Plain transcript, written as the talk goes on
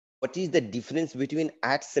what is the difference between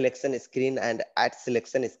at selection screen and at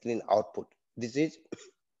selection screen output? This is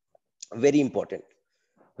very important,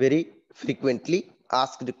 very frequently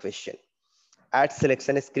asked question. At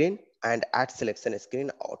selection screen and at selection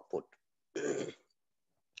screen output.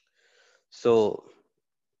 So,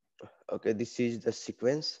 okay, this is the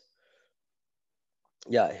sequence.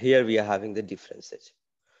 Yeah, here we are having the differences.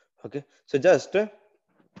 Okay, so just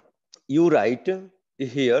you write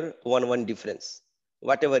here one difference,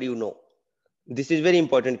 whatever you know. This is very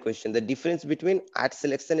important question. The difference between at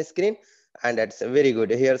selection screen and at very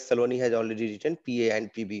good. Here Saloni has already written PA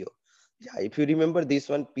and PBO. Yeah, if you remember this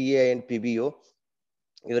one, PA and PBO,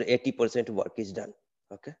 your 80% work is done.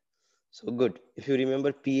 Okay, so good. If you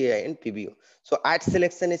remember PAI and PBO. So at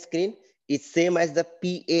selection screen is same as the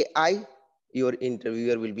PAI. Your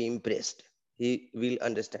interviewer will be impressed. He will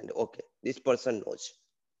understand. Okay, this person knows.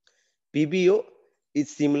 PBO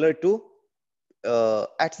is similar to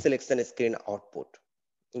at selection screen output.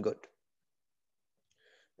 Good.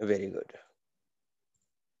 Very good.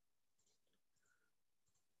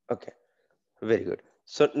 Okay, very good.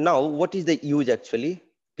 So now what is the use actually?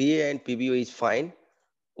 PA and PBO is fine.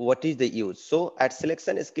 What is the use? So at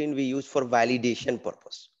selection screen, we use for validation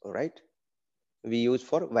purpose. All right. We use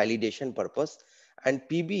for validation purpose, and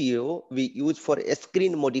PBO we use for a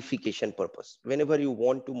screen modification purpose. Whenever you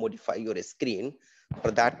want to modify your screen for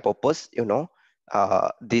that purpose, you know,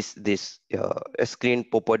 this screen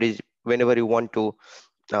properties, whenever you want to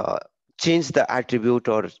uh, change the attribute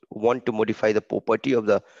or want to modify the property of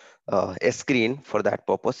the screen, for that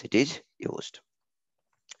purpose it is used.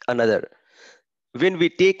 Another, when we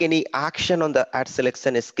take any action on the at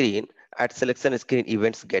selection screen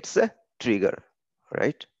events gets a trigger,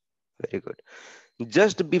 right? Very good.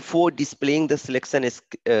 Just before displaying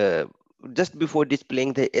the just before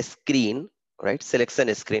displaying the screen, right,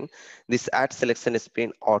 selection screen, this at selection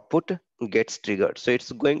screen output gets triggered. So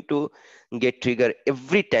it's going to get triggered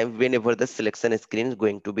every time whenever the selection screen is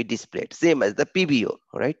going to be displayed, same as the PBO,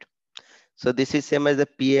 right? So this is same as the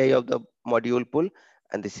PI of the module pool,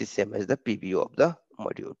 and this is same as the PBO of the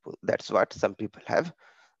module pool. That's what some people have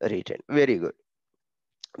written. Very good.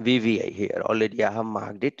 VVI here already I have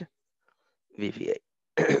marked it. VVI.